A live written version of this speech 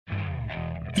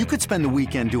You could spend the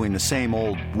weekend doing the same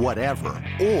old whatever,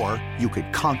 or you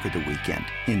could conquer the weekend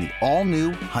in the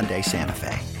all-new Hyundai Santa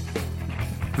Fe.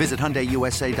 Visit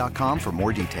HyundaiUSA.com for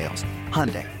more details.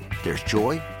 Hyundai, there's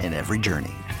joy in every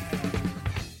journey.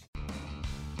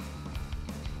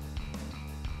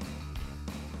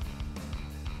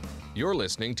 You're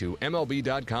listening to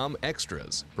MLB.com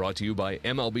Extras, brought to you by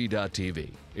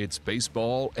MLB.tv. It's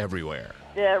baseball everywhere.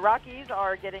 The Rockies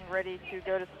are getting ready to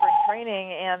go to spring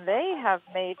training, and they have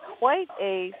made quite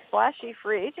a splashy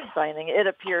free agent signing, it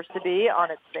appears to be,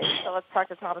 on its face. So let's talk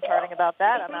to Thomas Harding about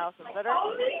that. I'm Allison Sitter.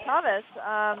 Thomas,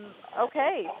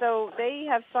 okay, so they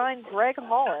have signed Greg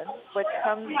Holland, which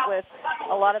comes with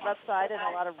a lot of upside and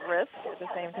a lot of risk at the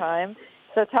same time.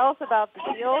 So tell us about the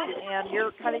deal and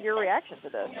your reaction to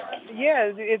this.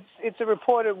 Yeah, it's a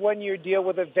reported one-year deal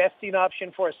with a vesting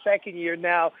option for a second year.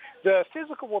 Now, the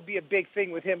physical will be a big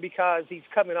thing with him because he's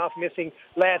coming off missing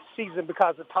last season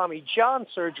because of Tommy John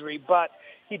surgery. But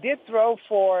he did throw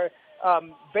for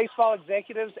baseball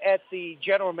executives at the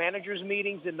general managers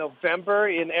meetings in November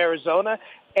in Arizona.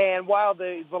 And while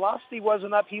the velocity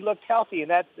wasn't up, he looked healthy, and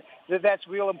that's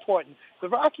real important. The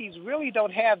Rockies really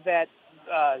don't have that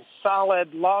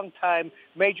solid, long-time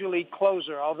major league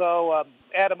closer, although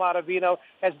Adam Ottavino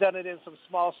has done it in some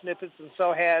small snippets, and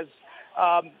so has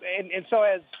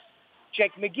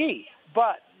Jake McGee.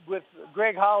 But with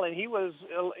Greg Holland, he was,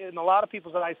 in a lot of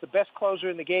people's eyes, the best closer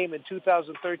in the game in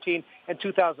 2013 and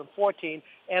 2014,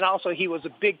 and also he was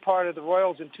a big part of the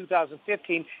Royals in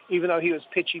 2015, even though he was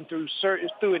pitching through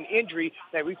an injury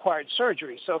that required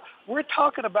surgery. So we're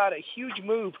talking about a huge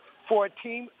move for a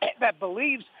team that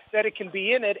believes that it can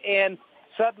be in it, and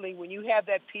suddenly when you have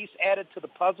that piece added to the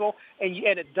puzzle and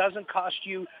it doesn't cost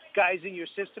you guys in your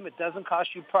system, it doesn't cost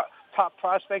you top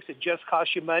prospects, it just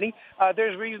costs you money,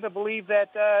 there's reason to believe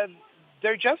that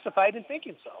they're justified in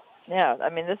thinking so. Yeah, I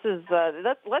mean, this is,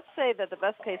 let's say that the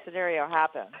best case scenario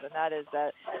happens, and that is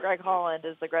that Greg Holland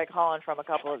is the Greg Holland from a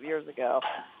couple of years ago.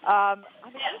 I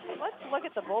mean, let's look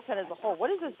at the bullpen as a whole. What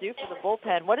does this do for the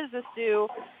bullpen? What does this do?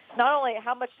 Not only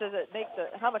how much does it make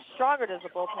how much stronger does the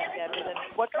bullpen get, but then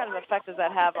what kind of effect does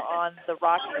that have on the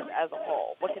Rockies as a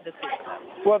whole? What can this do for them?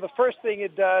 Well, the first thing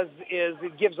it does is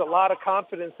it gives a lot of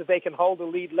confidence that they can hold a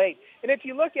lead late. And if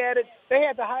you look at it, they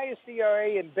had the highest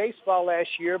ERA in baseball last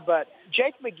year, but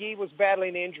Jake McGee was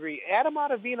battling injury. Adam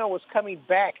Ottavino was coming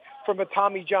back from a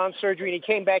Tommy John surgery, and he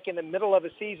came back in the middle of a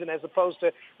season as opposed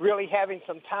to really having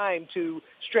some time to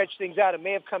stretch things out. It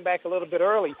may have come back a little bit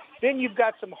early. Then you've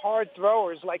got some hard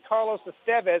throwers like Carlos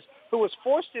Estevez, who was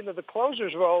forced into the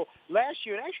closer's role last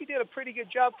year and actually did a pretty good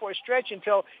job for a stretch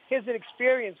until his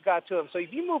inexperience got to him. So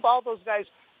if you move all those guys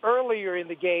earlier in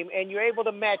the game and you're able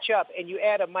to match up and you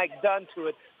add a Mike Dunn to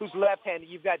it, who's left-handed.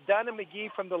 You've got Dunn and McGee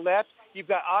from the left. You've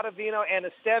got Ottavino and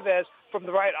Estevez from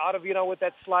the right. Ottavino with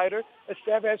that slider.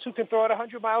 Estevez who can throw it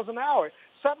 100 miles an hour.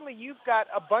 Suddenly you've got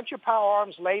a bunch of power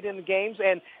arms late in the games,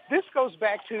 and this goes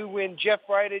back to when Jeff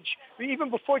Bridich,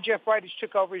 even before Jeff Bridich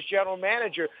took over as general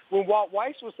manager, when Walt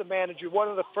Weiss was the manager, one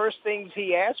of the first things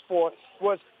he asked for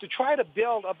was to try to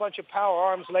build a bunch of power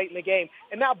arms late in the game.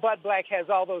 And now Bud Black has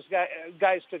all those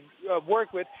guys to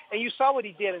work with, and you saw what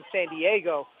he did in San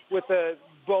Diego with the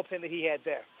bullpen that he had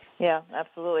there. Yeah,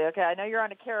 absolutely. Okay, I know you're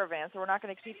on a caravan, so we're not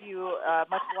going to keep you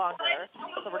much longer.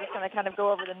 So we're just going to kind of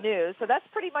go over the news. So that's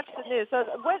pretty much the news. So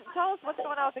tell us what's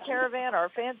going on with the caravan.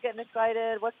 Are fans getting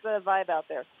excited? What's the vibe out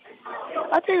there?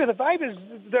 I'll tell you, the vibe is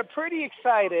they're pretty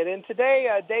excited. And today,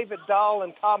 David Dahl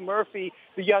and Tom Murphy,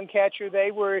 the young catcher, they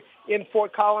were in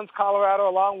Fort Collins, Colorado,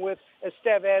 along with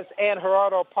Estevez and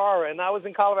Gerardo Parra. And I was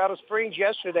in Colorado Springs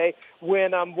yesterday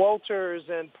when Walters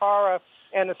and Parra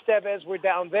and Estevez were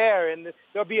down there, and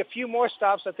there'll be a few more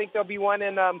stops. I think there'll be one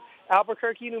in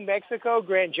Albuquerque, New Mexico,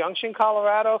 Grand Junction,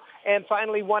 Colorado, and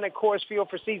finally one at Coors Field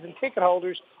for season ticket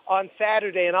holders on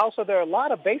Saturday. And also there are a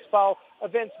lot of baseball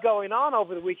events going on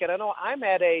over the weekend. I know I'm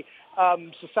at a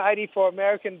Society for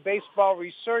American Baseball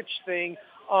Research thing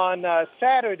on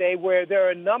Saturday, where there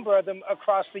are a number of them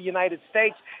across the United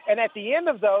States. And at the end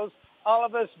of those, all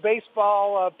of us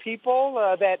baseball people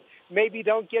that maybe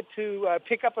don't get to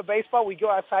pick up a baseball, we go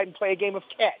outside and play a game of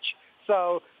catch.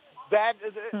 So that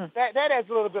adds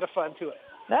a little bit of fun to it.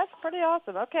 That's pretty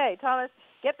awesome. Okay, Thomas,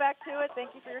 get back to it. Thank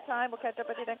you for your time. We'll catch up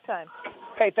with you next time.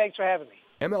 Hey, thanks for having me.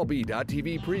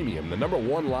 MLB.tv Premium, the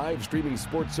 #1 live streaming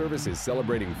sports service, is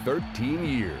celebrating 13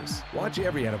 years. Watch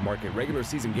every out-of-market regular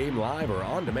season game live or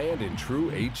on demand in true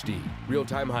HD.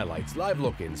 Real-time highlights, live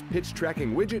look-ins, pitch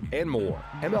tracking widget, and more.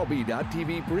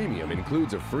 MLB.tv Premium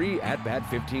includes a free At-Bat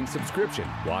 15 subscription.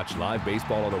 Watch live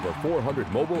baseball on over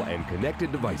 400 mobile and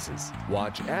connected devices.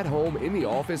 Watch at home, in the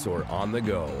office, or on the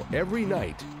go every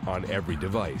night on every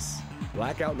device.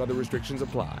 Blackout and other restrictions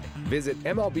apply. Visit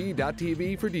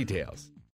MLB.tv for details.